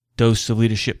Dose of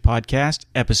Leadership Podcast,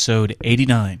 episode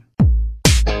 89.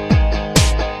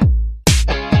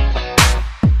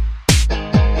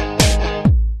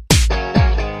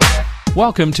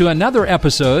 Welcome to another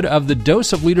episode of the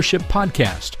Dose of Leadership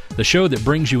Podcast, the show that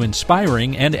brings you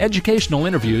inspiring and educational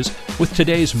interviews with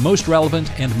today's most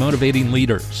relevant and motivating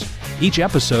leaders. Each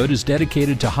episode is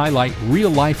dedicated to highlight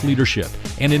real-life leadership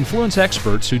and influence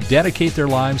experts who dedicate their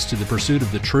lives to the pursuit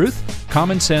of the truth,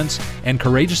 common sense, and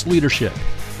courageous leadership.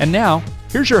 And now,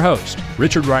 here's your host,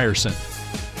 Richard Ryerson.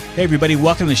 Hey everybody,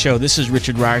 welcome to the show. This is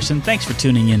Richard Ryerson. Thanks for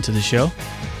tuning in to the show.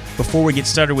 Before we get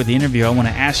started with the interview, I want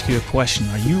to ask you a question.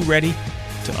 Are you ready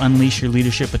to unleash your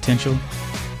leadership potential?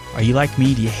 Are you like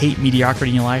me? Do you hate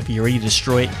mediocrity in your life? Are you ready to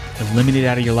destroy it, eliminate it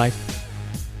out of your life?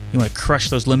 You want to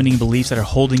crush those limiting beliefs that are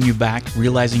holding you back,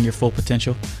 realizing your full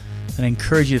potential? Then I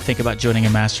encourage you to think about joining a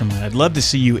mastermind. I'd love to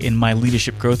see you in my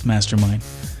Leadership Growth Mastermind.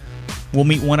 We'll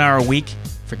meet 1 hour a week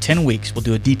for 10 weeks. We'll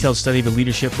do a detailed study of a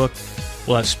leadership book.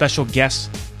 We'll have special guests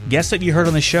that you heard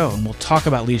on the show, and we'll talk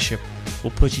about leadership.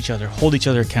 We'll push each other, hold each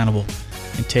other accountable,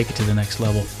 and take it to the next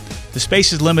level. The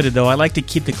space is limited, though. I like to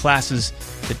keep the classes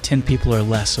to 10 people or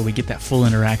less so we get that full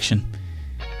interaction.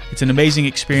 It's an amazing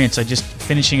experience. I'm just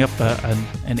finishing up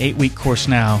an 8-week course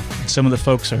now. Some of the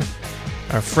folks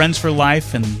are friends for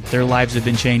life, and their lives have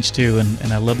been changed too,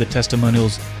 and I love the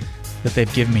testimonials that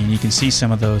they've given me, and you can see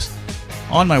some of those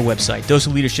on my website,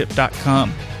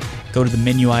 doseofleadership.com. Go to the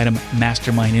menu item,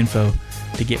 Mastermind Info,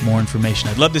 to get more information.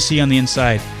 I'd love to see you on the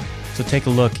inside, so take a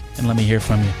look and let me hear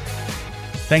from you.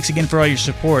 Thanks again for all your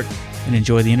support, and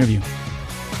enjoy the interview.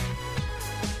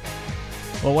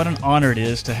 Well, what an honor it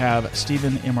is to have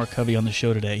Stephen M. R. Covey on the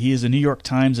show today. He is a New York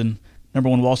Times and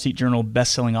 #1 Wall Street Journal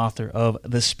best-selling author of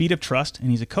The Speed of Trust,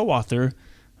 and he's a co-author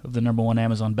of the #1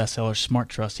 Amazon bestseller Smart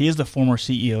Trust. He is the former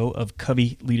CEO of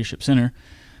Covey Leadership Center,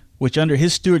 which under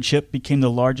his stewardship became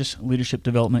the largest leadership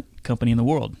development company in the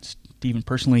world. Stephen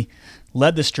personally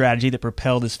led the strategy that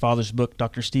propelled his father's book,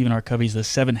 Dr. Stephen R. Covey's The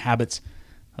 7 Habits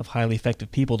of Highly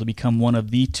Effective People, to become one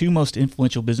of the 2 most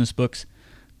influential business books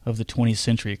of the 20th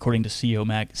century, according to CEO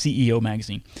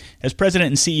Magazine. As president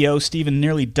and CEO, Stephen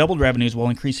nearly doubled revenues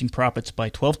while increasing profits by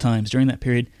 12 times. During that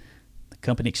period, the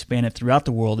company expanded throughout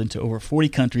the world into over 40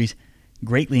 countries,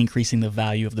 greatly increasing the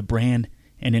value of the brand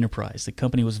and enterprise. The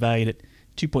company was valued at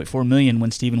 $2.4 million when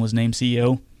Stephen was named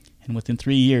CEO, and within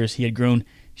 3 years, he had grown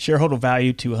shareholder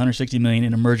value to $160 million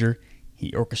in a merger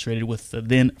he orchestrated with the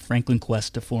then Franklin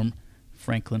Quest to form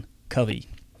Franklin Covey.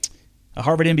 A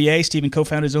Harvard MBA, Stephen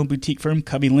co-founded his own boutique firm,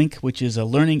 Covey Link, which is a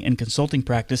learning and consulting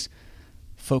practice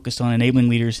focused on enabling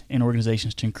leaders and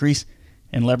organizations to increase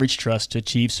and leverage trust to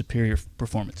achieve superior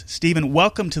performance. Stephen,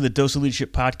 welcome to the Dose of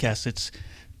Leadership Podcast. It's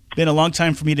been a long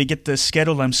time for me to get this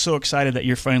scheduled. I'm so excited that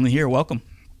you're finally here. Welcome.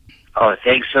 Oh,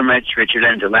 thanks so much, Richard.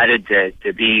 I'm delighted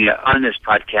to be on this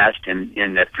podcast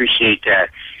and appreciate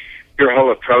your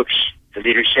whole approach to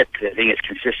leadership. I think it's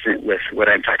consistent with what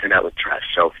I'm talking about with trust.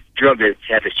 So thrilled to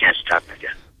have this chance to talk with you.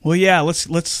 Well, yeah, let's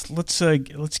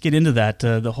get into that.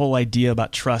 The whole idea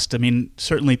about trust. I mean,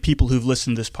 certainly people who've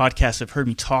listened to this podcast have heard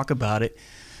me talk about it.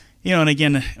 You know, and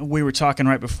again, we were talking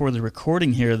right before the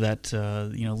recording here that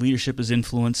leadership is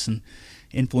influence, and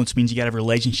influence means you got to have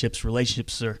relationships.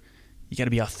 Relationships are you got to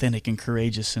be authentic and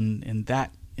courageous, and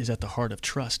that is at the heart of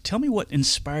trust. Tell me what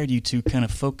inspired you to kind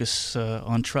of focus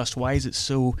on trust. Why is it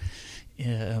so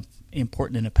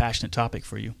important and a passionate topic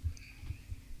for you?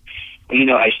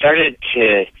 Well, I started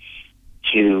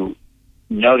to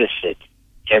notice it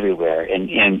everywhere,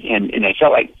 and I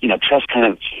felt like trust kind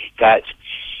of got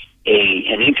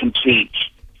an incomplete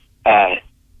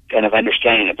kind of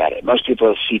understanding about it. Most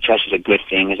people see trust as a good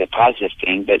thing, as a positive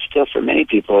thing, but still for many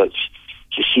people it's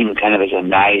just seen kind of as a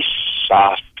nice,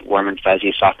 soft, warm and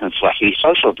fuzzy, soft and fluffy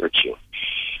social virtue.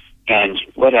 And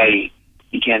what I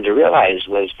began to realize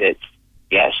was that,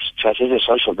 yes, trust is a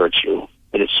social virtue,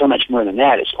 but it's so much more than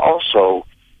that. It's also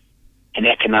an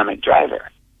economic driver,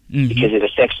 because it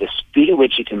affects the speed at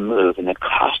which you can move and the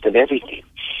cost of everything.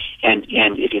 And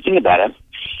if you think about it,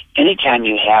 anytime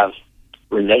you have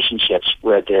relationships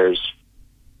where there's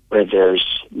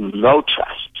low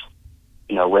trust,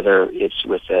 whether it's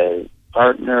with a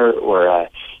partner or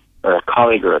a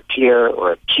colleague or a peer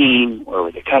or a team or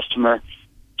with a customer,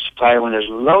 supplier, when there's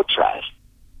low trust,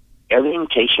 everything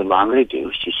takes you longer to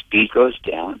do, so speed goes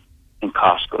down and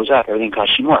cost goes up. Everything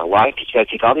costs you more. Why? Because you got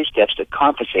to take all these steps to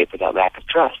compensate for that lack of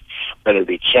trust, whether it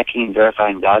be checking,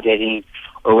 verifying, validating,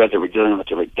 or whether we're dealing with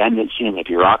the redundancy and the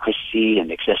bureaucracy and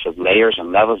the excessive layers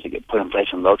and levels that get put in place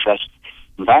in low trust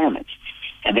environments.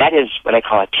 And that is what I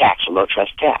call a tax, a low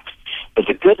trust tax. But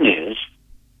the good news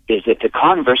is that the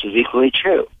converse is equally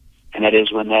true, and that is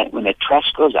when the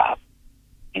trust goes up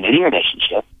in any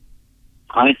relationship,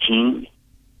 on a team,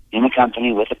 in a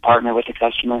company, with a partner, with a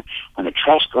customer, when the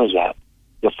trust goes up,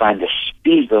 you'll find the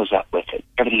speed goes up with it.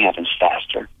 Everything happens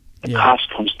faster. The cost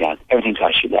comes down. Everything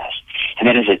costs you less. And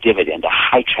that is a dividend, a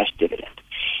high trust dividend.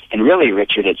 And really,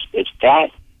 Richard, it's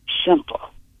that simple,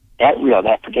 that real,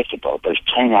 that predictable, but it's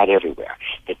playing out everywhere.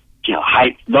 That,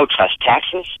 low trust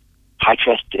taxes, high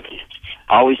trust dividends,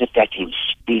 always affecting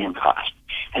speed and cost.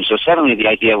 And so suddenly the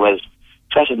idea was,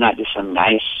 trust is not just some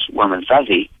nice, warm and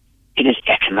fuzzy. It is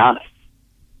economic.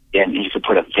 And you could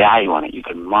put a value on it. You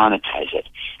could monetize it.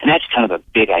 And that's kind of a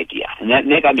big idea. And that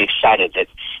got me excited that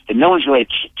no one's really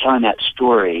telling that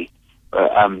story,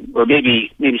 or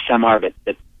maybe some are, but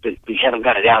we haven't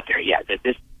got it out there yet. That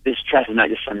this trust is not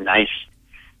just some nice,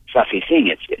 fluffy thing.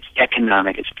 It's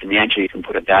economic. It's financial. You can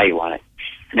put a value on it.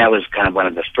 And that was kind of one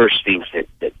of the first things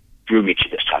that drew me to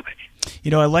this topic.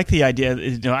 I like the idea.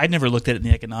 I'd never looked at it in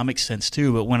the economic sense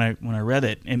too, but when I read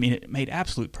it, I mean, it made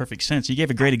absolute perfect sense. You gave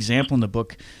a great example in the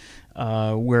book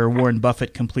where Warren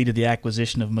Buffett completed the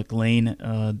acquisition of McLean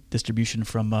Distribution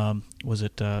from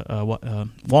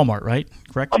Walmart, right?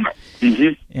 Correct. Walmart.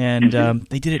 Mm-hmm. And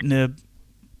they did it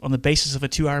on the basis of a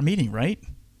 2-hour meeting, right?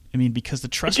 I mean, because the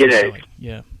trust was showing.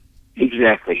 Yeah.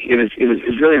 Exactly. It was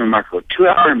really remarkable.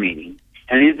 2-hour meeting,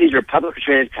 and these are publicly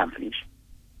traded companies.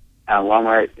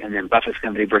 Walmart, and then Buffett's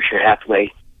company, Berkshire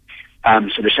Hathaway.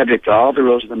 So they're subject to all the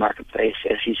rules of the marketplace,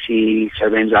 SEC,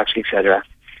 Sarbanes-Oxley, et cetera.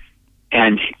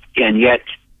 And yet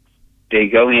they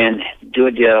go in, do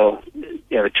a deal,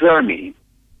 they have a 2-hour meeting,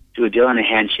 do a deal on a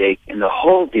handshake, and the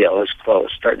whole deal is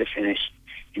closed, start to finish,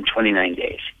 in 29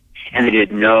 days. And they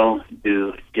did no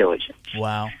due diligence.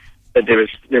 Wow. But there was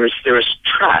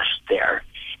trust there.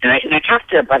 And I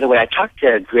talked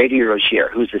to Grady Rozier,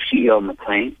 who's the CEO of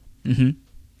McLean. Mm-hmm.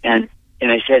 And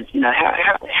I said,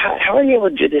 how are you able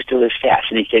to do this this fast?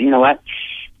 And he said, you know what?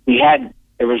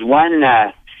 There was one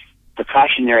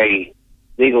precautionary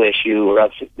legal issue, or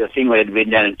else the thing would have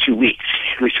been done in 2 weeks.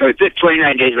 So it took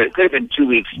 29 days, but it could have been 2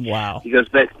 weeks. Wow. He goes,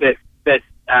 but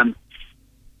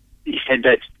he said,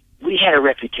 but we had a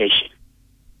reputation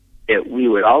that we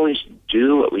would always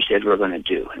do what we said we were going to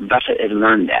do. And Buffett had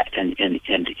learned that, and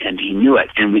he knew it.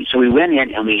 And so we went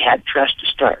in, and we had trust to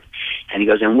start. And he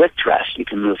goes, and with trust, you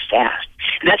can move fast.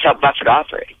 And that's how Buffett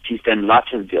operates. He's done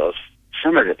lots of deals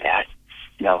similar to that.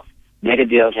 Mega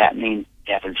deals happen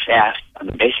fast on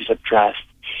the basis of trust.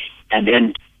 And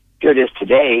then here it is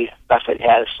today, Buffett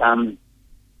has some,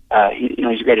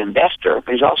 he's a great investor,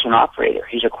 but he's also an operator.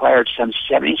 He's acquired some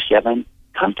 77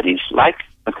 companies like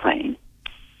McLean,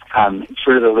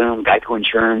 Fruit of the Loom, Geico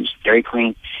Insurance, Dairy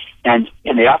Queen, and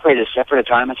they operate as separate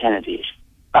autonomous entities.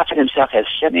 Buffett himself has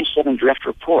 77 direct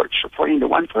reports reporting to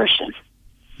one person.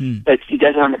 But he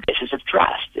does it on the basis of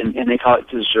trust, and they call it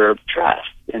deserved trust.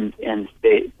 And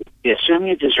they assume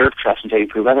you deserve trust until you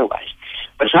prove otherwise.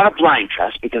 But it's not a blind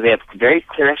trust, because they have very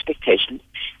clear expectations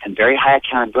and very high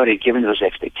accountability given those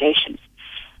expectations.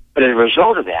 But as a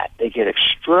result of that, they get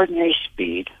extraordinary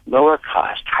speed, lower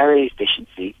cost, higher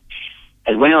efficiency.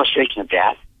 As one illustration of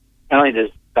that, not only does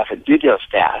Buffett do deals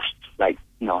fast, like,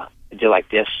 a deal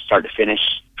like this, start to finish,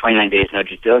 29 days, no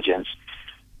due diligence,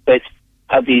 but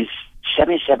of these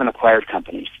 77 acquired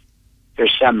companies,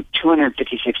 there's some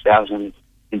 256,000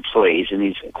 employees in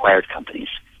these acquired companies.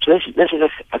 So this is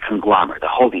a conglomerate, a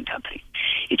holding company.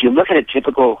 If you look at a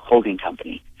typical holding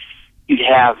company, you'd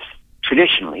have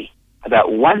traditionally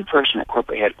about one person at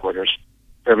corporate headquarters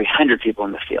for every 100 people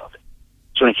in the field.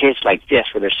 So in a case like this,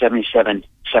 where there's 77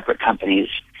 separate companies,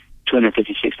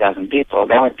 256,000 people,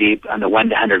 that would be on the 1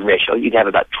 to 100 ratio. You'd have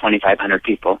about 2,500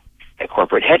 people at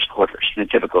corporate headquarters in a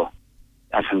typical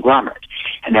conglomerate.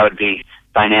 And that would be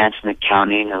finance and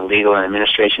accounting and legal and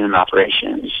administration and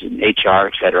operations and HR,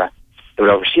 et cetera, that would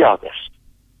oversee all this.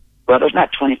 Well, there's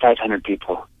not 2,500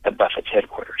 people at Buffett's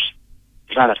headquarters.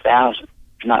 There's not 1,000.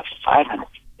 There's not 500.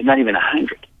 There's not even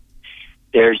 100.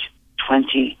 There's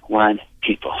 21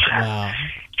 people. Wow.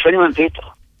 21 people.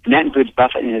 And that includes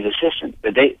Buffett and his assistant.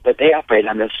 But they operate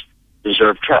on this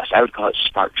deserved trust. I would call it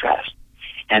smart trust.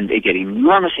 And they get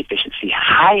enormous efficiency,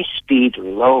 high speed,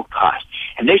 low cost.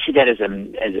 And they see that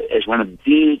as one of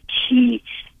the key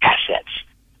assets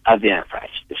of the enterprise,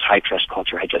 this high trust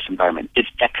culture, high trust environment. It's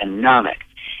economic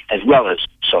as well as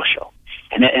social.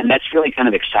 And that's really kind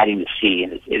of exciting to see.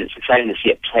 And it's exciting to see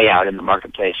it play out in the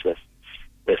marketplace with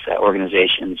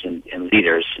organizations and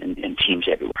leaders and teams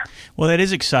everywhere. Well, that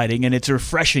is exciting, and it's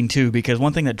refreshing, too, because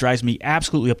one thing that drives me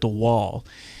absolutely up the wall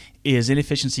is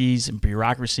inefficiencies and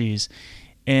bureaucracies.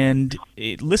 And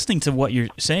listening to what you're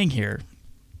saying here,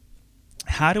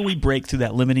 how do we break through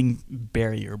that limiting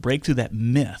barrier, break through that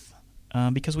myth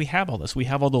because we have all this. We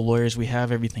have all the lawyers. We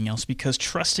have everything else because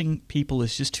trusting people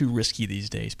is just too risky these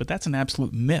days. But that's an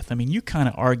absolute myth. I mean, you kind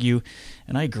of argue,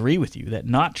 and I agree with you, that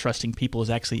not trusting people is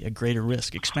actually a greater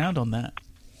risk. Expound on that.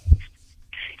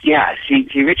 Yeah, see,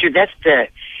 Richard, that's the,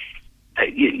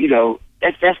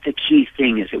 that's the key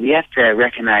thing is that we have to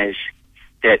recognize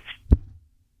that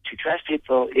to trust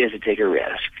people is to take a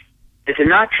risk. But to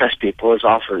not trust people is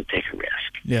also to take a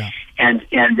risk. Yeah. And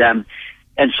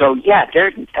so, yeah,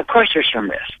 of course there's some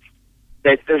risk.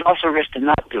 But there's also risk to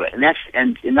not do it.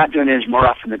 And not doing it is more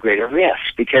often the greater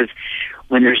risk because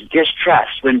when there's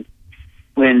distrust, when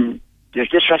there's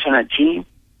distrust on a team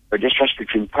or distrust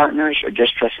between partners or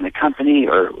distrust in a company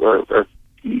or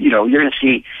you're going to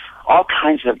see all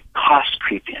kinds of costs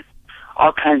creep in,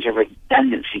 all kinds of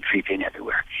redundancy creep in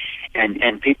everywhere.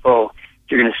 And people,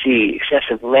 you're going to see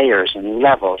excessive layers and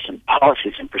levels and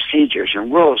policies and procedures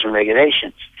and rules and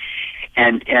regulations.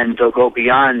 And they'll go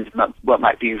beyond what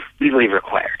might be legally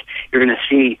required. You're going to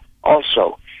see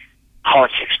also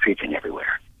politics creeping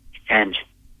everywhere, and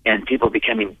people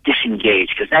becoming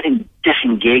disengaged because nothing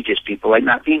disengages people like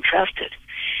not being trusted,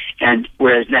 and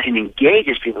whereas nothing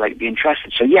engages people like being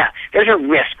trusted. So yeah, there's a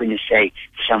risk when you say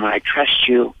to someone, "I trust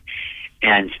you,"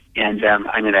 and I'm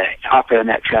going to operate on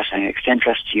that trust. I'm going to extend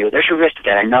trust to you. There's a risk to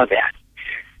that. I know that.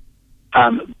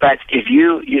 But if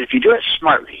you do it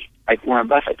smartly, like Warren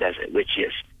Buffett does it, which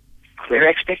is clear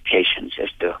expectations as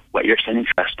to what you're extending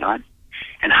trust on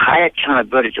and high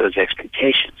accountability to those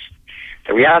expectations.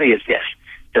 The reality is this.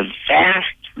 The vast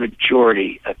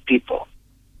majority of people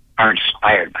are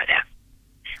inspired by that.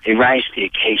 They rise to the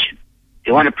occasion.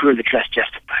 They want to prove the trust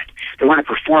justified. They want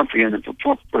to perform for you and then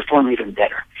perform even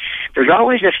better. There's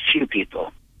always a few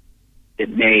people that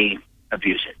may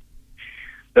abuse it.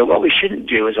 But what we shouldn't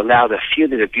do is allow the few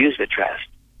that abuse the trust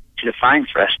to define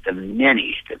for us the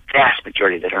many, the vast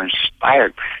majority that are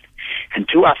inspired by it. And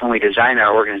too often we design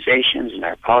our organizations and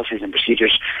our policies and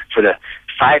procedures for the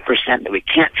 5% that we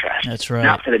can't trust. That's right.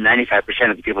 Not for the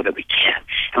 95% of the people that we can.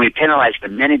 And we penalize the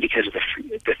many because of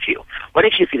the few. What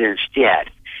if you could instead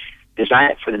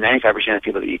design it for the 95% of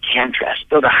people that you can trust,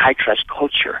 build a high-trust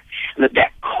culture, and let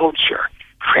that culture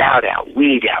crowd out,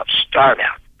 weed out, starve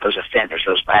out those offenders,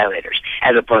 those violators,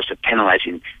 as opposed to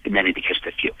penalizing the many because of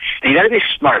the few. And you got to be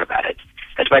smart about it.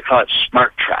 That's why I call it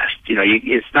smart trust.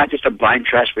 It's not just a blind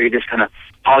trust where you're just kind of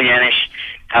Pollyannish,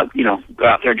 go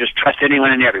out there and just trust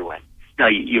anyone and everyone. No,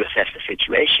 you assess the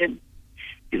situation,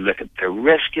 you look at the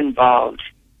risk involved,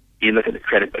 you look at the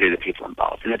credibility of the people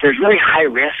involved. And if there's really high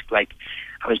risk, like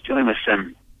I was dealing with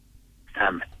an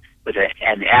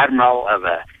admiral of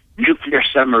a nuclear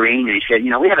submarine, and he said,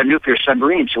 we have a nuclear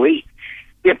submarine, so we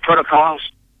have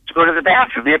protocols to go to the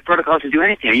bathroom. We have protocols to do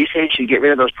anything. Are you saying you should get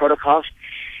rid of those protocols?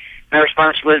 My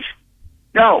response was,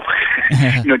 no.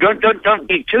 Don't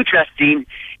be too trusting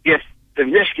if the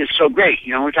risk is so great.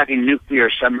 We're talking nuclear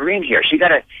submarine here. So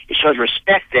it shows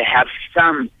respect to have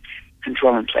some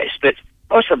control in place. But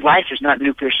most of life is not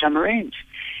nuclear submarines.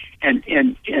 And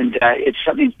it's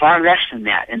something far less than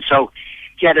that. And so,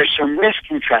 yeah, there's some risk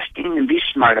in trusting and be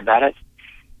smart about it.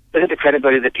 Look at the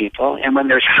credibility of the people. And when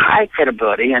there's high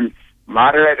credibility and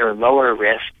moderate or lower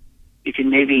risk, you can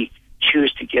maybe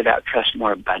choose to give out trust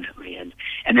more abundantly. And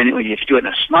then when you do it in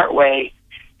a smart way,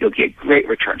 you'll get great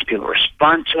returns. People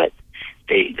respond to it.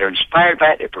 They're inspired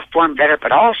by it. They perform better,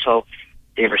 but also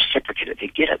they reciprocate it. They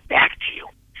get it back to you.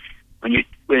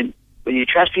 When you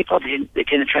trust people, they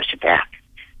tend to trust you back.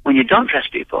 When you don't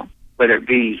trust people, whether it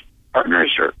be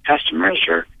partners or customers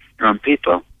or your own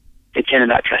people, they tend to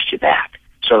not trust you back.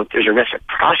 So there's a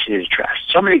reciprocity to trust.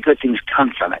 So many good things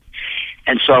come from it.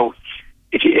 And so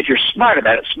if you're smart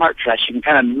about it, smart trust, you can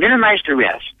kind of minimize the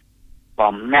risk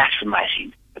while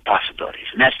maximizing the possibilities.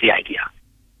 And that's the idea.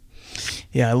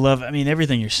 Yeah,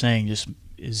 everything you're saying just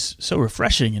is so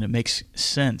refreshing and it makes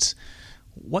sense.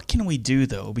 What can we do,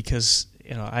 though? Because,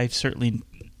 I've certainly,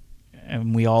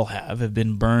 and we all have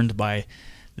been burned by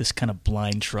this kind of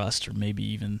blind trust, or maybe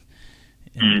even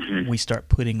we start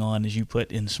putting on, as you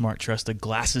put in Smart Trust, the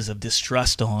glasses of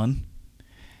distrust on.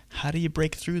 How do you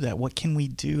break through that? What can we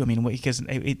do? Because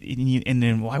and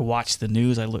then I watch the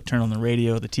news, turn on the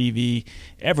radio, the TV,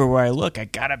 everywhere I look, I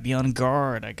gotta be on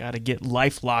guard. I gotta get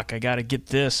LifeLock. I gotta get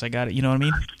this. I gotta, you know what I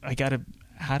mean? I gotta.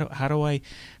 How do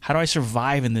I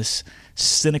survive in this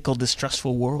cynical,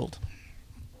 distrustful world?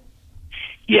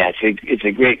 Yeah, it's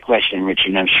a great question, Richard,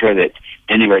 and I'm sure that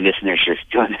many of our listeners are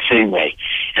feeling the same way.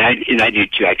 And I do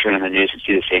too. I turn on the news and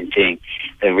see the same thing.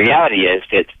 The reality is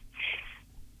that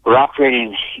we're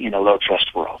operating in a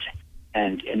low-trust world,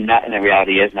 and the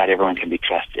reality is not everyone can be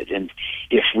trusted. And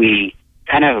if we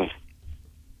kind of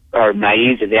are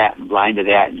naive to that and blind to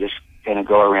that and just going to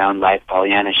go around life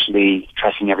Pollyannishly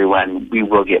trusting everyone, we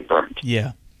will get burned.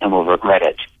 Yeah. And we'll regret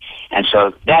it. And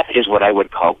so that is what I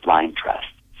would call blind trust.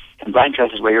 And blind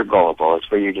trust is where you're gullible. It's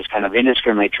where you just kind of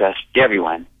indiscriminately trust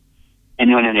everyone,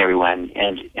 anyone and everyone,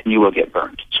 and you will get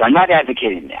burned. So I'm not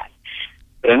advocating that.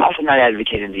 But I'm also not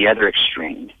advocating the other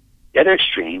extreme. The other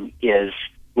extreme is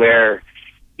where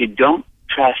you don't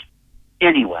trust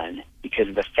anyone because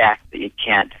of the fact that you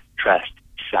can't trust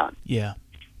some. Yeah.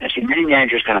 I see many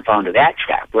managers kind of fall into that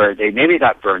trap where they maybe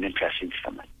got burned in trusting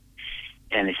someone.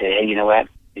 And they say, hey, you know what?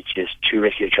 It's just too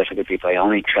risky to trust other people. I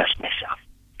only trust myself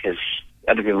because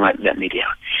other people might let me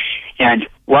down. And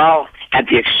while at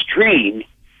the extreme,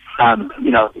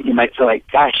 you might feel like,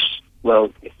 gosh,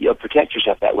 well, if you'll protect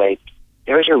yourself that way,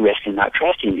 there is a risk in not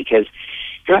trusting because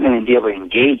you're not going to be able to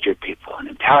engage your people and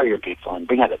empower your people and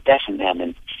bring out the best in them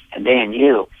and they in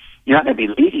you. You're not going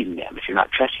to be leading them if you're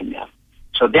not trusting them.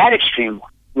 So that extreme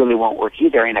really won't work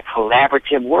either in a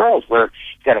collaborative world where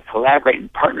you've got to collaborate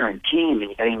and partner and team and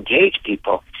you've got to engage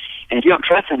people. And if you don't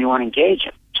trust them, you won't engage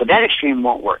them. So that extreme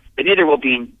won't work. But neither will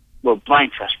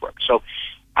blind trust work. So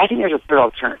I think there's a third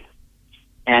alternative.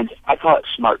 And I call it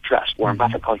smart trust. Warren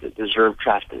Buffett calls it deserved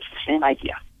trust, but it's the same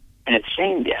idea. And it's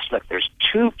saying this, look, there's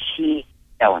two key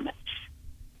elements.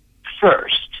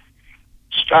 First,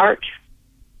 start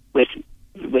with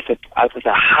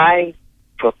a high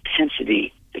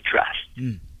propensity to trust.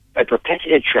 By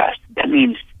propensity to trust, that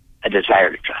means a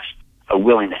desire to trust, a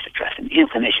willingness to trust, an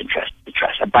inclination to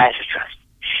trust, a bias to trust.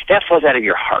 That flows out of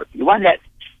your heart. You want that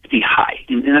to be high.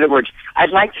 In other words, I'd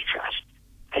like to trust.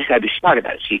 I just got to be smart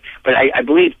about it, see. But I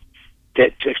believe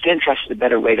that to extend trust is a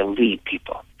better way to lead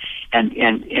people. And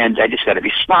I just got to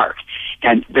be smart.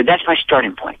 But that's my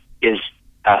starting point, is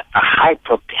a high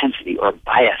propensity or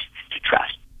bias to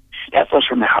trust. That flows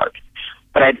from the heart.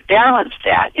 But I balance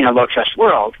that in a low trust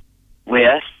world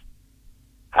with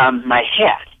my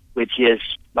head, which is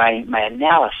my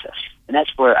analysis. And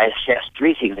that's where I assess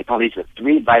three things. I call these the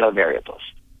three vital variables.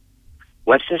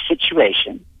 What's the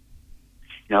situation?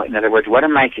 In other words, what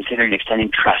am I considering extending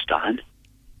trust on?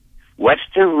 What's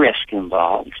the risk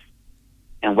involved?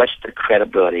 And what's the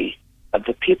credibility of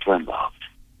the people involved?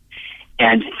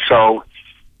 And so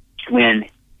when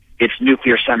it's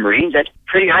nuclear submarines, that's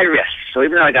pretty high risk. So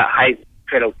even though I got high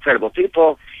credible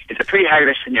people, it's a pretty high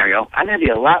risk scenario. I'm going to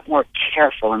be a lot more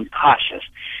careful and cautious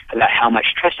about how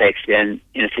much trust I extend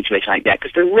in a situation like that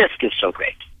because the risk is so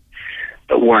great.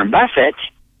 But Warren Buffett,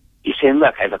 he's saying,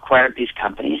 look, I've acquired these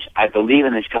companies. I believe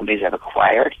in these companies I've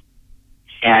acquired.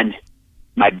 And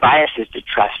my bias is to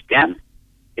trust them.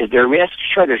 Is there risk?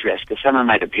 Sure, there's risk because someone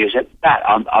might abuse it. But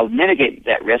I'll mitigate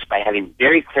that risk by having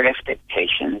very clear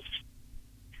expectations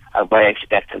of what I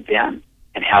expect of them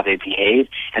and how they behave,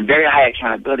 and very high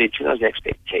accountability to those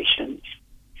expectations.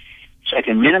 So I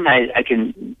can minimize. I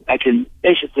can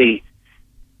basically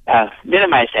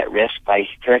minimize that risk by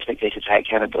clear expectations, high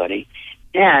accountability,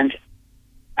 and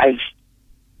I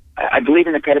believe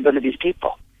in the credibility of these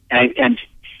people. And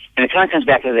it kind of comes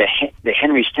back to the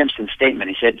Henry Stimson statement.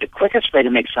 He said the quickest way to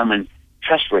make someone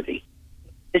trustworthy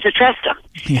is to trust them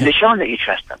and to show them that you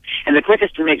trust them. And the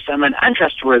quickest to make someone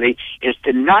untrustworthy is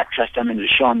to not trust them and to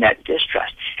show them that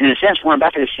distrust. And in a sense, Warren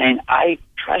Buffett is saying, I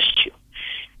trust you.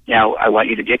 Now, I want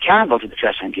you to be accountable to the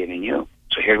trust I'm giving you.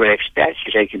 So here's what I expect.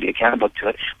 You say you can be accountable to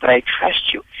it, but I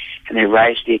trust you. And they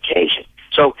rise to the occasion.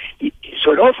 So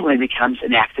it ultimately becomes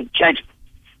an act of judgment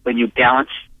when you balance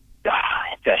the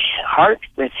heart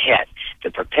with head,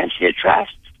 the propensity to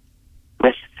trust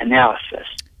with analysis.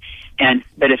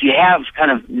 But if you have kind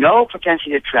of no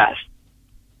propensity to trust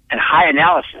and high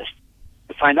analysis,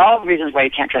 you find all the reasons why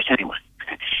you can't trust anyone.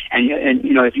 And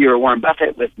if you're a Warren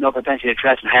Buffett with no propensity to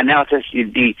trust and high analysis,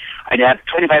 I'd have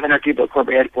 2,500 people at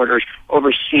corporate headquarters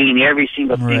overseeing every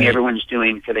single thing everyone's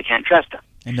doing because they can't trust them.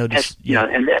 And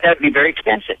and that would be very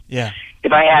expensive. Yeah.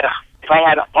 If I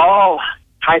had all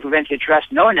high propensity to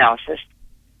trust, no analysis,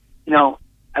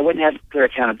 I wouldn't have clear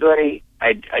accountability.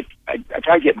 I'd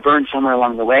probably get burned somewhere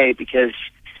along the way because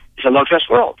it's a low trust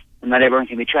world and not everyone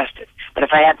can be trusted. But if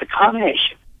I had the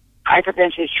combination, high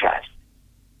propensity to trust,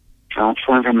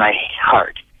 flowing from my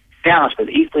heart, balanced with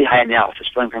equally high analysis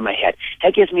flowing from my head,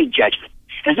 that gives me judgment.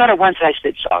 And it's not a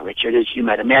one-size-fits-all, Richard, as you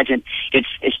might imagine.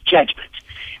 It's judgment.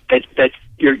 But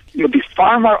you'll be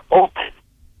far more open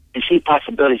and see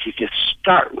possibilities if you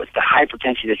start with the high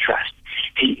propensity to trust.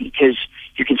 Because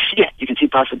you can see it. You can see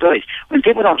possibilities. When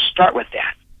people don't start with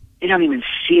that, they don't even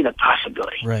see the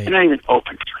possibility. Right. They're not even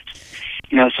open to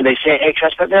it. So they say, hey,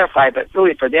 trust but verify, but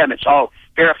really for them it's all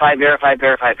verify.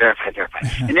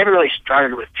 They never really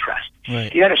started with trust.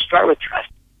 Right. You got to start with trust.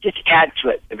 Just add to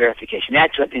it the verification,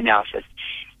 add to it the analysis.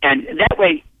 And that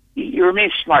way you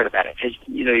remain smart about it, because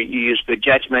you use good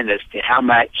judgment as to how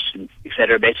much, and et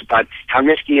cetera, based upon how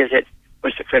risky is it,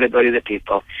 what's the credibility of the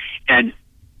people, and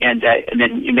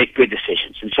then you make good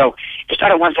decisions. And so it's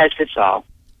not a one-size-fits-all.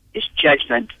 It's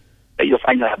judgment, but you'll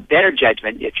find you'll have better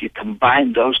judgment if you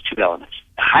combine those two elements: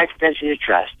 the high propensity to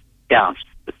trust balanced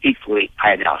with equally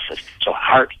high analysis. So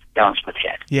heart balanced with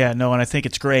head. Yeah, no, and I think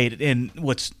it's great. And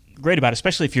what's great about it,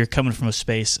 especially if you're coming from a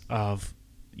space of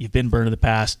you've been burned in the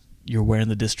past, you're wearing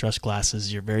the distrust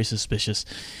glasses, you're very suspicious.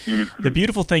 Mm-hmm. The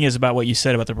beautiful thing is about what you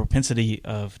said about the propensity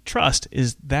of trust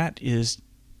is that is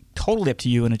totally up to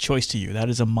you and a choice to you. That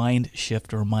is a mind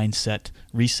shift or a mindset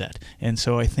reset. And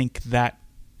so I think that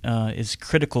is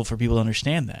critical for people to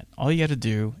understand that. All you have to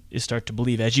do is start to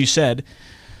believe, as you said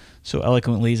so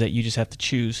eloquently, is that you just have to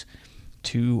choose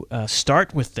to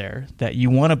start with that you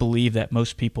want to believe that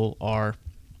most people are,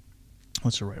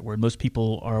 what's the right word? Most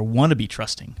people want to be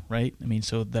trusting, right? I mean,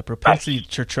 so the propensity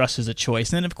to trust is a choice.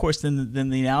 And then, of course, then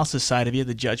the analysis side of you,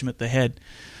 the judgment, the head.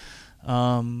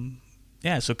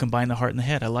 So combine the heart and the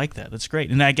head. I like that. That's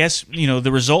great. And I guess,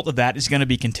 the result of that is going to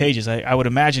be contagious. I would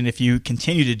imagine if you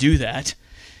continue to do that,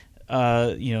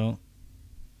 you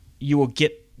will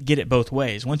get it both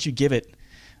ways. Once you give it,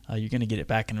 you're going to get it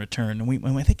back in return.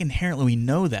 And I think inherently we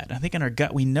know that. I think in our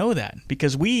gut we know that,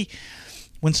 because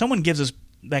when someone gives us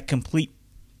that complete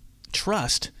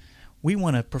trust, we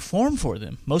want to perform for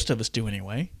them. Most of us do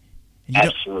anyway. And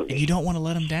Absolutely. You don't want to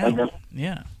let them down.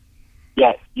 Yeah.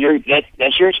 Yeah,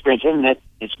 that's your experience, isn't it?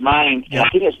 It's mine. Yeah. And I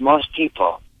think it's most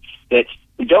people that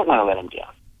we don't want to let them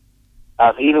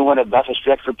down. Even when a Buffett's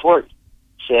direct report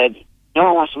said, no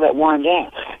one wants to let Warren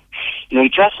down. He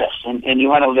trusts us, and you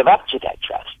want to live up to that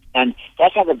trust. And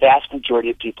that's how the vast majority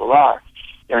of people are.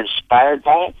 They're inspired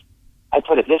by it. I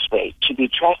put it this way: to be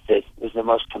trusted is the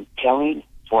most compelling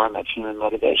form of human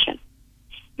motivation.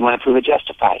 You want to prove it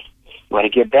justified. You want to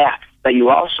give back. But you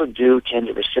also do tend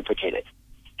to reciprocate it.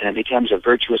 And it becomes a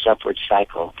virtuous upward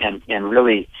cycle and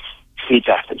really feeds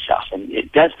off itself. And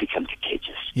it does become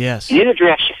contagious. Yes. In either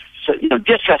direction. So,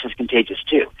 distrust is contagious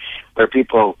too, where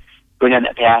people go down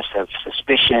that path of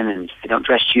suspicion and they don't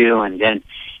trust you, and then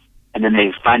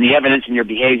they find the evidence in your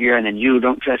behavior, and then you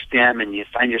don't trust them, and you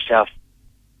find yourself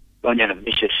going down a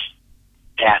vicious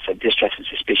path of distrust and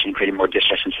suspicion, creating more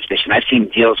distrust and suspicion. I've seen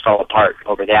deals fall apart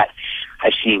over that.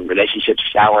 I've seen relationships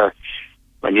sour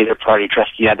when neither party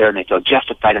trusts the other, and they feel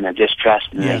justified in their distrust,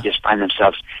 and they just find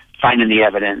themselves finding the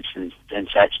evidence and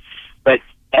such. But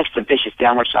that's the vicious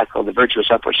downward cycle. The virtuous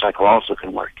upward cycle also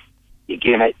can work. You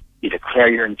give it, you declare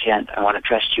your intent. I want to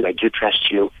trust you. I do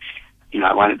trust you.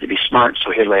 I want it to be smart,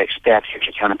 so here's what I expect. Here's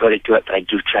accountability to it, but I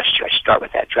do trust you. I start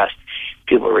with that trust.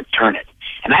 People return it.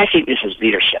 And I think this is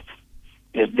leadership.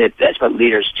 That's what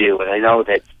leaders do, and I know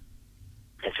that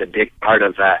it's a big part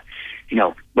of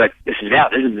what this is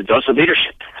about. This is the Dose of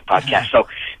Leadership podcast. So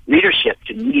leadership,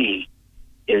 to me,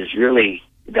 is really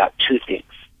about two things.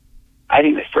 I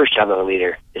think the first job of a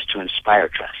leader is to inspire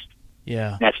trust.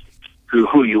 Yeah. That's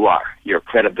who you are, your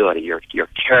credibility, your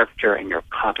character, and your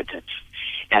competence.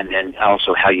 And then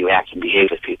also how you act and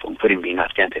behave with people, including being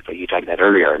authentic, like you talked about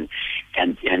earlier,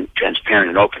 and transparent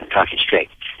and open and talking straight.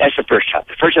 That's the first job.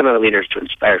 The first job of a leader is to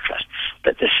inspire trust.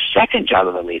 But the second job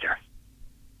of a leader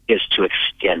is to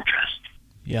extend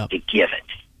trust, to give it.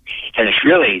 And it's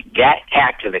really that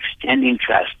act of extending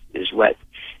trust is what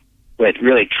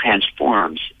really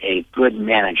transforms a good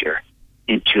manager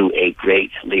into a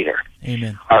great leader.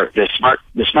 Amen. The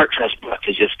Smart Trust book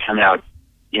has just come out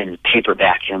in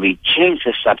paperback, and we changed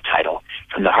the subtitle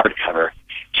from the hardcover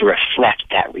to reflect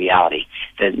that reality.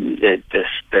 The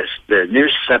new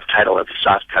subtitle of the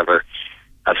softcover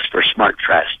for Smart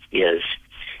Trust is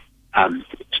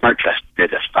Smart Trust, the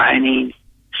defining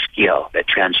skill that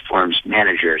transforms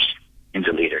managers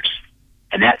into leaders.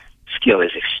 And that skill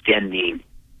is extending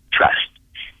trust.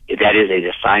 That is a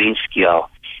defining skill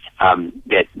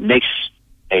that makes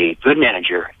a good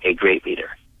manager a great leader.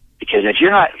 Because if you're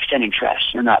not extending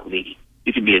trust, you're not leading.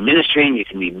 You can be administering, you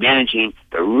can be managing.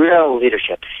 The real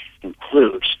leadership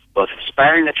includes both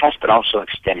inspiring the trust, but also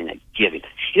extending it, giving it.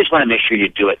 You just want to make sure you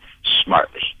do it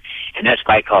smartly. And that's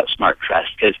why I call it Smart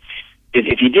Trust. Because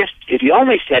if you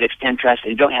only said extend trust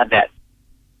and you don't have that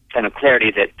kind of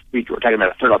clarity that we're talking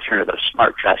about a third alternative of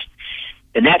Smart Trust,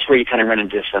 then that's where you kind of run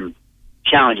into some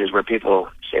challenges where people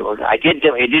say, well, I did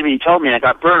what you told me, and I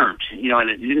got burned, and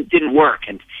it didn't work.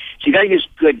 And so you got to use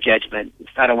good judgment.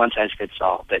 It's not a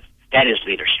one-size-fits-all, but that is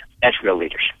leadership. That's real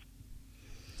leadership.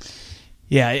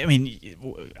 Yeah,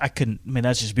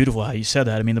 that's just beautiful how you said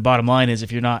that. I mean, the bottom line is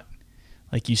if you're not,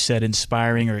 like you said,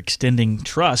 inspiring or extending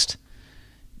trust,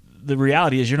 the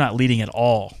reality is you're not leading at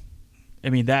all. I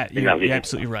mean, you're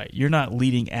absolutely right. You're not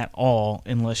leading at all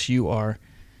unless you are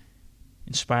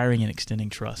inspiring and extending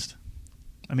trust.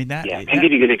 I mean, Can I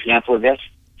give you a good example of this?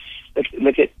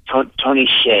 Look at Tony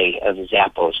Hsieh of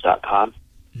Zappos.com.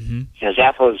 Mm-hmm.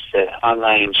 Zappos, the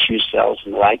online shoe sales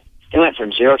and the like, they went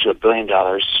from $0 to $1 billion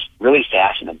really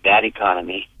fast in a bad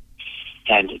economy.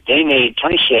 And they made,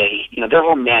 Tony Hsieh, their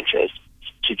whole mantra is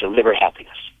to deliver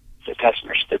happiness to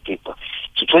customers, to their people.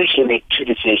 So Tony Hsieh made two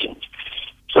decisions.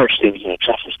 First, he was going to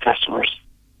trust his customers.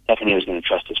 Second, he was going to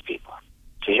trust his people.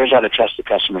 So here's how the trusted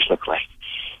customers look like.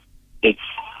 This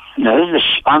is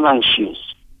online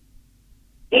shoes.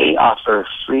 They offer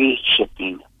free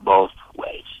shipping both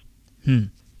ways.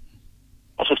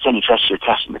 That's extending trust to your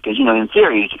customer because, in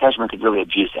theory, the customer could really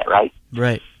abuse that, right?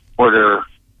 Right. Order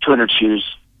 200 shoes,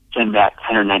 send back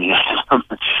 199 of them.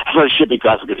 That's what shipping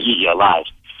costs because eat you alive.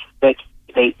 But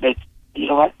they, you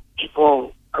know what?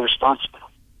 People are responsible.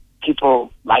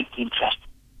 People like being trusted.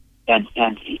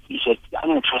 And he said, I'm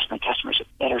going to trust my customers at a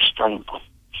better starting point.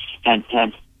 And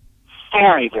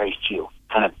very, very few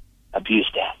kind of abuse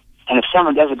that. And if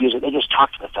someone does abuse it, they just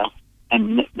talk to the phone.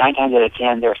 And 9 times out of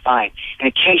 10, they're fine. And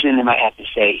occasionally they might have to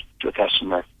say to a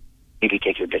customer, maybe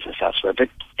take your business elsewhere. But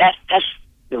that's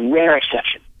the rare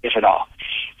exception, if at all.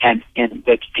 And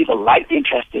that people like being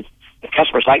trusted. The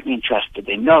customers like being trusted.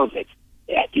 They know that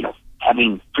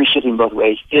having free shipping both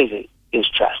ways is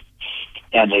trust.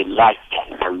 And they like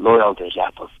that. And they're loyal to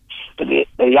Zappos. But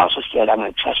they also said, I'm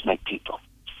going to trust my people.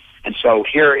 And so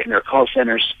here in their call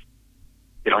centers,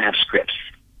 they don't have scripts.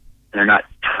 And they're not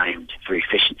timed for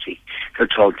efficiency. They're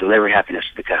told, deliver happiness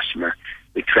to the customer.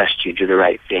 We trust you. Do the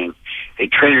right thing. They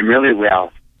train them really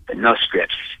well, but no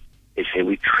scripts. They say,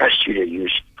 we trust you to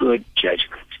use good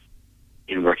judgment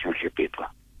in working with your people.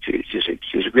 So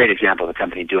it's a great example of a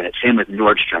company doing it. Same with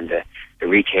Nordstrom, the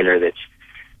retailer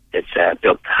that's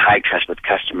built high trust with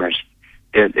customers.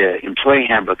 The employee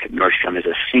handbook at Nordstrom is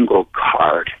a single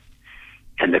card,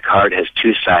 and the card has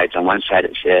two sides. On one side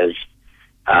it says,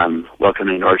 welcome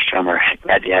to Nordstrom. We're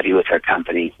glad to have you with our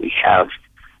company.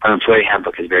 Our employee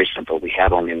handbook is very simple. We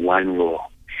have only one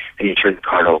rule. Then you turn the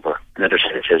card over. Another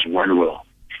side it says one rule.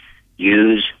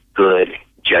 Use good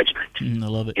judgment I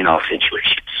love it. in all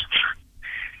situations.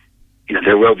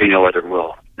 There will be no other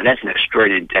rule. And that's an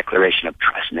extraordinary declaration of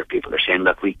trust in their people. They're saying,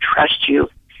 look, we trust you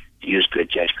to use good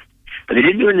judgment. But they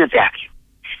didn't do it in a vacuum.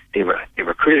 They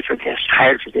recruited for this,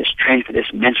 hired for this, trained for this,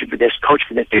 mentored for this, coached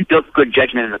for this. They built good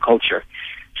judgment in the culture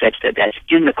such that that's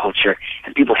in the culture,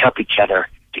 and people help each other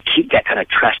to keep that kind of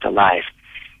trust alive.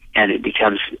 And it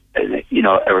becomes,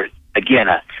 again,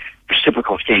 a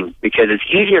reciprocal thing, because it's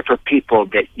easier for people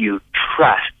that you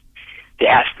trust to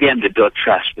ask them to build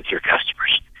trust with your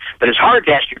customers. But it's hard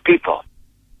to ask your people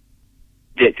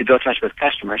to build trust with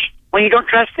customers when you don't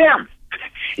trust them.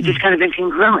 It's just kind of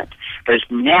incongruent. But it's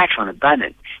natural and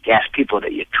abundant to ask people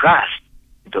that you trust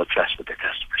to build trust with their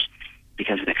customers. It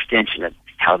becomes an extension of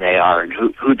how they are and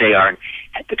who they are and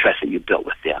the trust that you built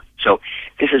with them. So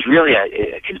this is really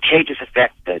a contagious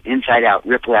effect, an inside-out,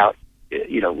 ripple-out,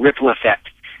 ripple effect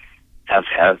of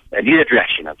either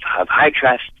direction of high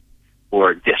trust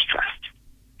or distrust.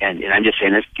 And I'm just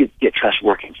saying, let's get trust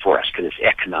working for us because it's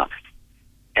economic.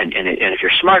 And if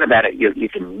you're smart about it, you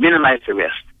can minimize the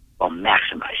risk while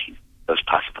maximizing those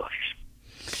possibilities.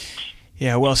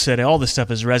 Yeah, well said. All this stuff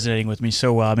is resonating with me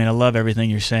so well. I mean, I love everything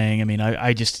you're saying. I mean,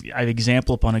 I have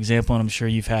example upon example, and I'm sure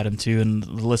you've had them too, and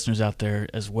the listeners out there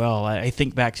as well. I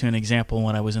think back to an example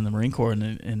when I was in the Marine Corps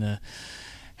and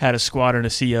had a squadron, a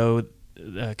CO,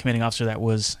 commanding officer that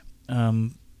was a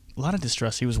lot of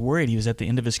distrust. He was worried. He was at the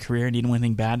end of his career and he didn't want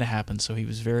anything bad to happen, so he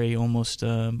was very almost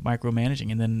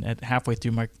micromanaging. And then halfway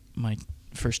through my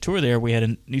first tour there, we had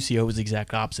a new CO who was the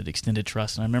exact opposite, extended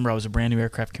trust. And I remember I was a brand new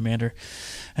aircraft commander,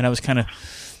 and I was kind of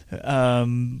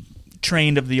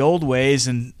trained of the old ways.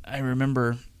 And I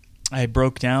remember I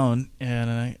broke down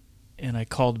and I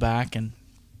called back and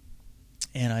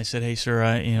I said, "Hey, sir,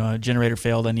 a generator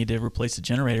failed. I need to replace the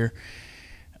generator."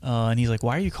 And he's like,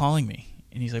 "Why are you calling me?"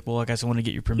 And he's like, "Well, I guess I want to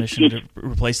get your permission to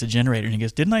replace the generator." And he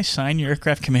goes, "Didn't I sign your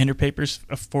aircraft commander papers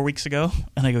 4 weeks ago?"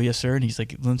 And I go, "Yes, sir." And he's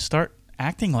like, "Then start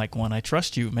acting like one. I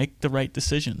trust you. Make the right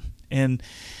decision." And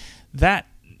I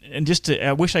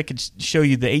wish I could show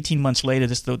you the 18 months later,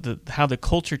 how the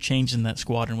culture changed in that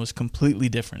squadron was completely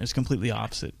different. It was completely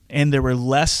opposite. And there were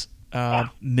less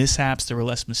mishaps. There were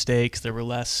less mistakes. There were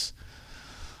less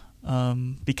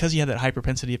because you had that high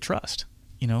propensity of trust.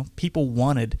 People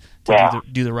wanted to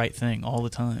do the right thing all the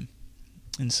time.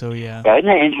 And so, yeah. Isn't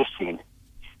that interesting?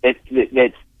 That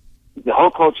the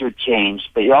whole culture changed,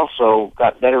 but you also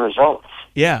got better results.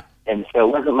 Yeah. And so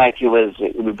it wasn't like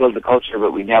we build the culture,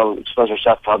 but we now expose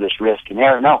ourselves to all this risk and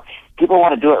error. No, people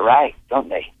want to do it right, don't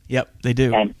they? Yep, they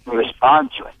do. And respond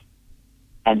to it.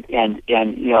 And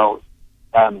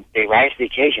they rise to the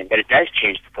occasion, but it does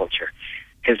change the culture.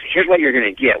 Because here's what you're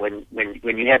going to get when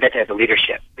you have that type of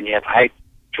leadership, when you have high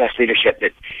trust leadership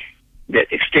that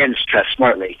extends trust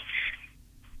smartly.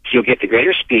 You'll get the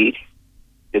greater speed,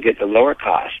 you'll get the lower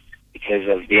cost because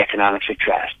of the economics of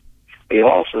trust, but you'll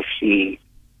also see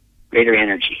greater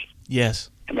energy. Yes.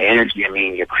 And by energy, I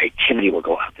mean your creativity will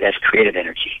go up. That's creative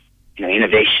energy.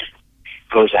 Innovation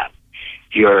goes up.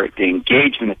 The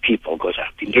engagement of people goes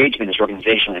up. The engagement is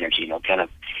organizational energy.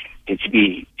 To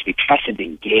be trusted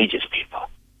engages people.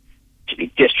 To be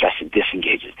distrusted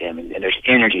disengages them, and there's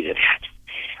energy to that.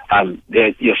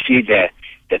 You'll see the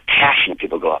passion of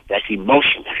people go up. That's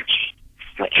emotional energy.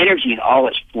 Energy in all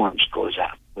its forms goes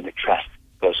up when the trust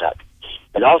goes up.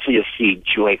 But also you'll see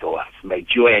joy go up. And by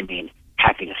joy, I mean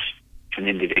happiness to an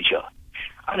individual.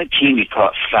 On a team, you call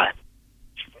it fun.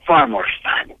 It's far more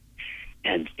fun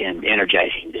and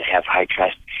energizing to have high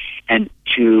trust. And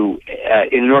in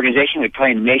an organization, we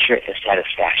probably measure it as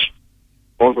satisfaction.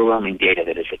 Overwhelming data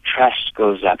that as the trust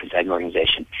goes up inside an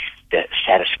organization, the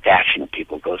satisfaction of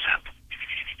people goes up.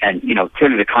 And,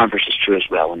 clearly the converse is true as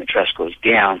well. When the trust goes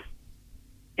down,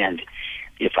 and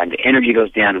you find the energy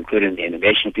goes down, including the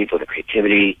innovation of people, the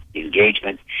creativity, the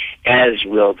engagement, as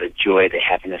will the joy, the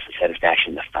happiness, the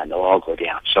satisfaction, the fun. They'll all go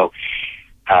down. So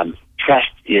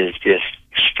trust is this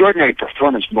extraordinary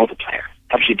performance multiplier.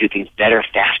 Helps you do things better,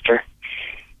 faster,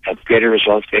 have greater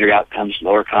results, greater outcomes,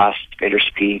 lower costs, greater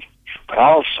speed. But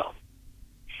also,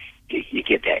 you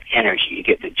get that energy, you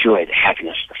get the joy, the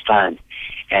happiness, the fun,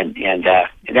 and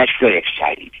that's really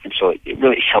exciting. And so it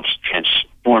really helps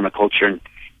transform a culture. And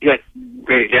you got a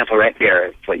great example right there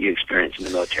of what you experienced in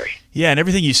the military. Yeah, and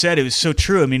everything you said, it was so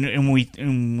true. I mean, and we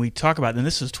talk about, and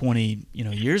this was 20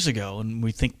 years ago, and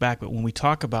we think back, but when we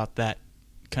talk about that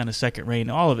kind of second reign,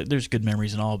 all of it, there's good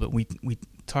memories and all, but we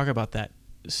talk about that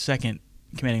second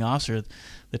commanding officer,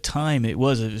 the time it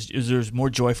was more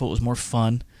joyful, it was more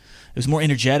fun, it was more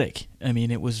energetic. I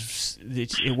mean, it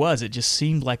just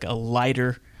seemed like a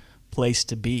lighter place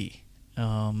to be,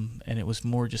 and it was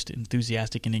more just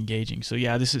enthusiastic and engaging. So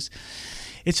yeah, it's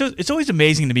always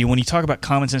amazing to me when you talk about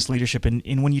common sense leadership,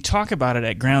 and when you talk about it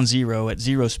at ground zero, at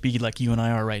zero speed, like you and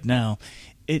I are right now.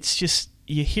 It's just,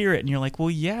 you hear it and you're like,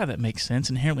 well, yeah, that makes sense.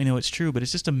 Inherently know it's true, but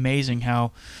it's just amazing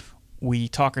how we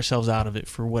talk ourselves out of it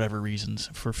for whatever reasons,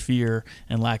 for fear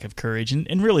and lack of courage.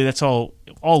 And really, that's all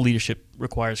leadership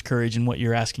requires, courage. And what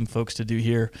you're asking folks to do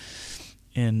here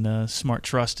in Smart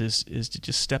Trust is to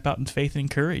just step out in faith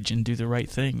and courage and do the right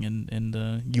thing,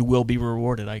 and you will be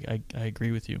rewarded. I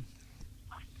agree with you.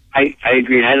 I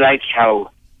agree, and I like how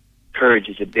courage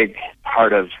is a big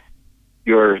part of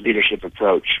your leadership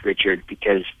approach, Richard,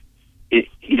 because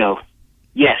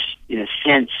yes, in a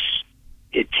sense,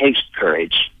 it takes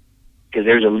courage, because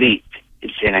there's a leap in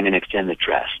saying I'm going to extend the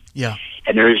trust. Yeah.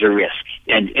 And there is a risk.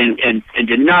 And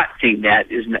to not think that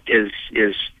is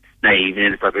naive and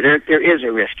inappropriate. There is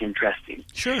a risk in trusting.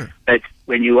 Sure. But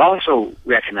when you also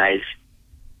recognize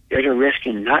there's a risk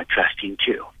in not trusting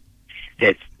too,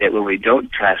 that when we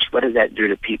don't trust, what does that do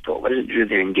to people? What does it do to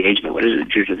their engagement? What does it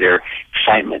do to their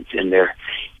excitement and their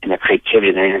creativity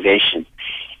and their innovation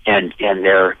and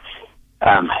their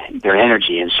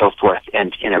energy and so forth?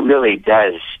 And it really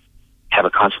does have a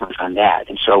consequence on that.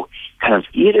 And so kind of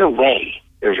either way,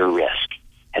 there's a risk.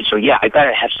 And so, yeah, I got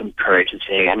to have some courage and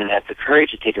say, I'm going to have the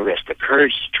courage to take a risk, the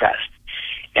courage to trust.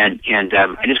 And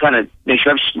I just want to make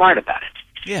sure I'm smart about it.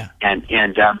 Yeah. And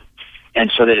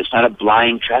so that it's not a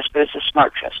blind trust, but it's a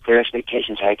smart trust, clear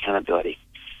expectations, high accountability.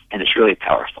 And it's really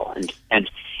powerful. And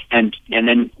then,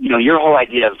 your whole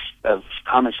idea of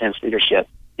common sense leadership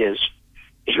is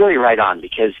really right on,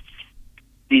 because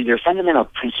these are fundamental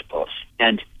principles,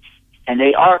 and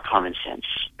they are common sense,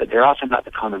 but they're often not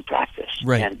the common practice.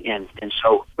 Right. And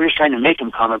so we're just trying to make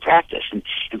them common practice. And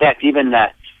in fact, even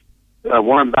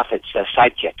Warren Buffett's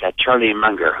sidekick, Charlie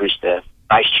Munger, who's the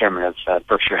vice chairman of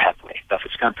Berkshire Hathaway,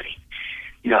 Buffett's company,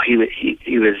 he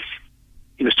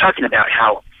was talking about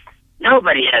how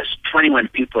nobody has 21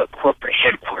 people at corporate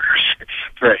headquarters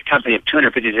for a company of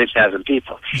 256,000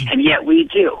 people, and yet we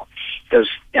do.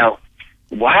 Now,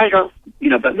 why don't,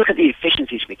 but look at the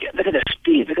efficiencies we get. Look at the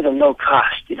speed. Look at the low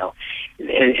cost, And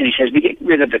he says we get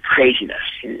rid of the craziness.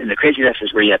 And the craziness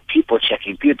is where you have people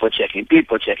checking people. And he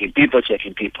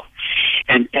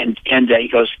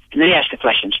goes, and then he asks the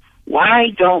questions,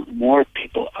 why don't more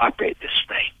people operate this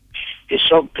way? It's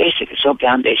so basic. It's so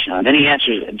foundational. And then he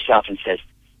answers himself and says,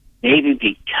 maybe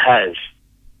because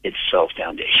it's so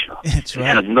foundational. That's right. It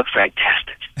kind of looks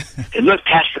fantastic. and look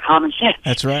past the common sense.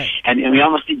 That's right. And we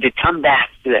almost need to come back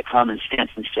to that common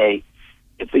sense and say,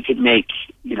 if we could make,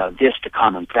 this the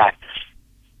common practice,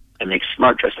 and make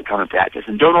smart trust the common practice,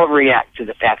 and don't overreact to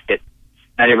the fact that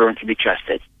not everyone can be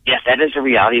trusted. Yes, that is a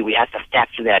reality. We have to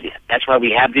factor that in. That's why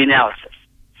we have the analysis.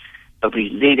 But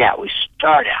we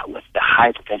start out with the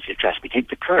high propensity to trust. We take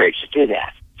the courage to do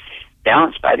that,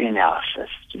 balanced by the analysis,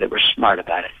 so that we're smart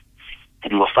about it.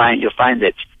 And you'll find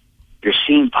that you're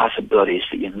seeing possibilities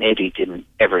that you maybe didn't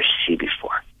ever see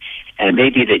before. And it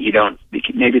may be that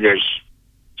maybe there's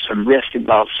some risk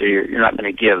involved, so you're not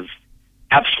going to give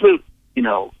absolute,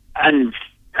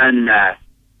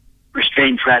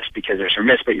 restrained trust because there's some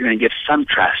risk, but you're going to give some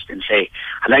trust and say,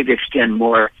 I'd like to extend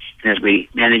more, and as we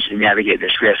manage to navigate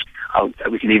this risk,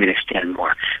 we can even extend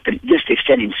more. But just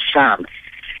extending some,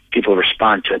 people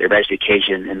respond to it. They rise to the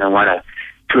occasion, and they want to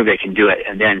prove they can do it.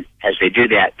 And then as they do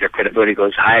that, their credibility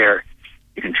goes higher.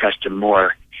 You can trust them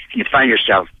more, and you find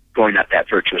yourself going up that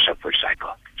virtuous upward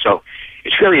cycle. So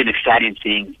it's really an exciting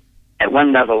thing. At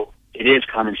one level, it is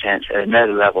common sense. At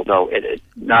another level, though, it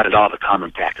not at all the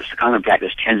common practice. The common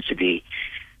practice tends to be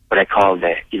what I call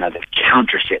the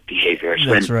counterfeit behaviors.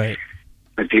 That's right.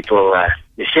 When people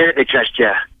they say that they trust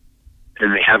you,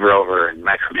 then they hover over and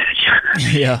micromanage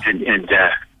you, yeah, and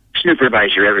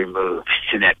supervise your every move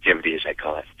and activity, as I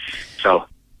call it. So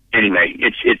anyway,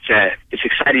 it's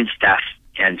exciting stuff,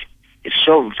 and it's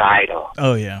so vital.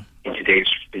 Oh yeah. In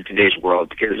today's world,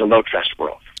 because it's a low trust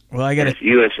world. Well, if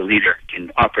you as a leader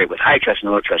can operate with high trust in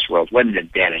a low trust world, what an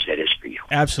advantage that is for you.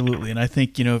 Absolutely. And I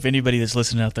think, if anybody that's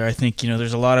listening out there, I think,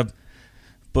 there's a lot of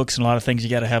books and a lot of things you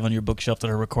got to have on your bookshelf that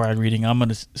are required reading. I'm going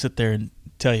to sit there and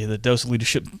tell you the Dose of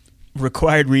Leadership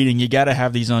required reading, you got to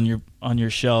have these on your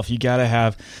shelf. You got to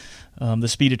have The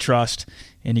Speed of Trust,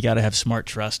 and you got to have Smart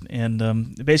Trust.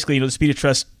 And basically, The Speed of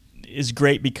Trust is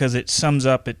great because it sums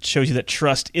up, it shows you that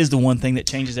trust is the one thing that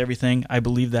changes everything. I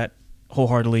believe that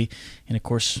wholeheartedly. And of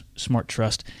course, Smart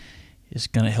Trust is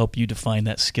going to help you define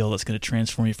that skill that's going to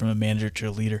transform you from a manager to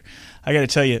a leader. I got to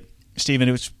tell you, Stephen,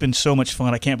 it's been so much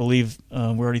fun. I can't believe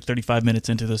we're already 35 minutes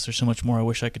into this. There's so much more I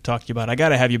wish I could talk to you about. I got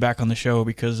to have you back on the show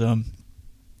because I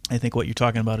think what you're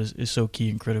talking about is so key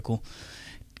and critical.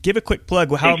 Give a quick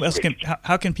plug.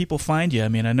 How can people find you? I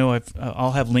mean, I know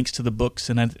I'll have links to the books,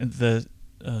 and the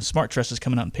Smart Trust is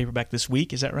coming out in paperback this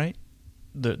week. Is that right?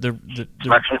 The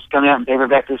Smart Trust is coming out in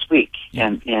paperback this week,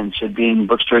 yeah. and should be in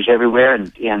bookstores everywhere,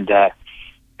 and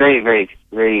very, very,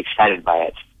 very excited by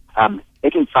it. They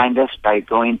can find us by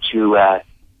going to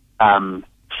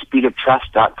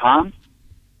speedoftrust.com,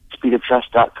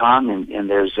 and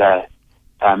there's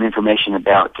information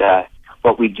about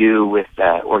what we do with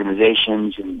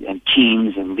organizations and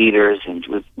teams and leaders, and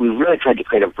we've really tried to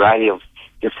create a variety of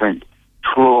different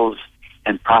tools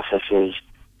and processes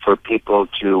for people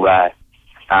to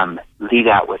lead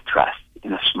out with trust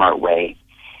in a smart way,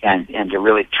 and to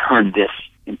really turn this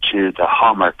into the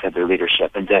hallmark of their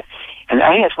leadership. And I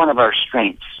think that's one of our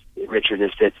strengths, Richard,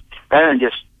 is that rather than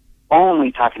just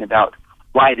only talking about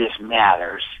why this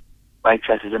matters, why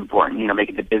trust is important,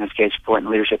 making the business case for it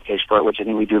and leadership case for it, which I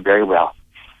think we do very well.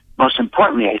 Most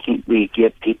importantly, I think we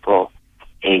give people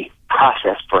a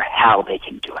process for how they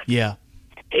can do it. Yeah.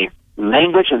 A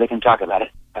language so they can talk about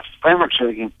it, a framework so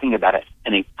they can think about it,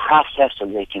 and a process so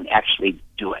they can actually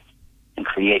do it and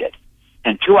create it.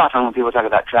 And too often when people talk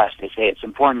about trust, they say it's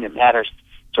important, it matters,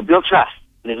 so build trust.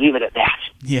 They leave it at that.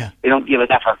 Yeah. They don't give it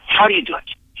that far. How do you do it?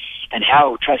 And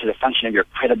how trust is a function of your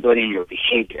credibility and your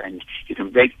behavior. And you can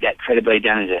break that credibility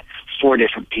down into 4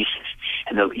 different pieces.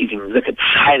 And you can look at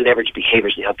high leverage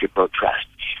behaviors that help you grow trust.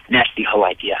 And that's the whole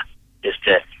idea, is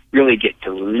to really get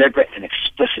deliberate and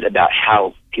explicit about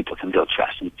how people can build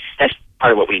trust. And that's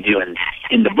part of what we do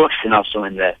in the books and also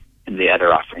in the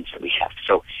other offerings that we have.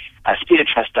 So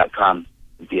speedoftrust.com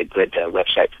would be a good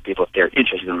website for people if they're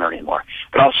interested in learning more.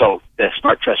 But also the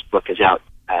Smart Trust book is out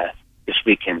this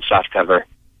week in softcover,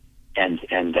 and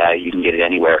you can get it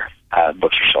anywhere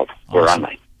books are sold or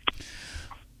online.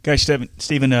 Guys,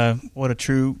 Stephen, what a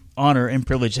true honor and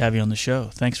privilege to have you on the show.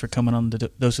 Thanks for coming on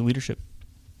the Dose of Leadership.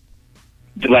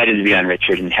 Delighted to be on,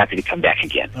 Richard, and happy to come back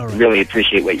again. All right. Really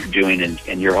appreciate what you're doing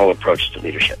and your whole approach to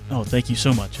leadership. Oh, thank you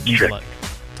so much. It means a lot.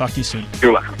 Talk to you soon.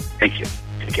 You're welcome. Thank you.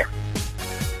 Take care.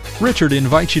 Richard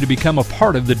invites you to become a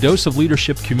part of the Dose of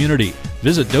Leadership community.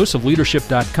 Visit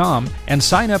doseofleadership.com and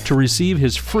sign up to receive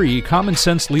his free Common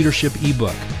Sense Leadership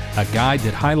ebook, a guide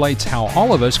that highlights how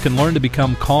all of us can learn to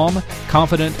become calm,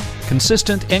 confident,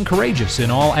 consistent, and courageous in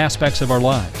all aspects of our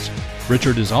lives.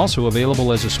 Richard is also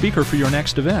available as a speaker for your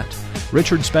next event.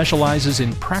 Richard specializes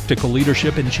in practical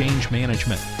leadership and change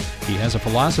management. He has a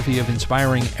philosophy of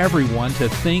inspiring everyone to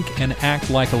think and act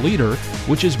like a leader,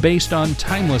 which is based on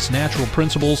timeless natural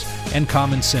principles and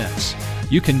common sense.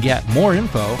 You can get more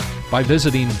info by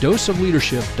visiting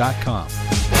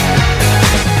doseofleadership.com.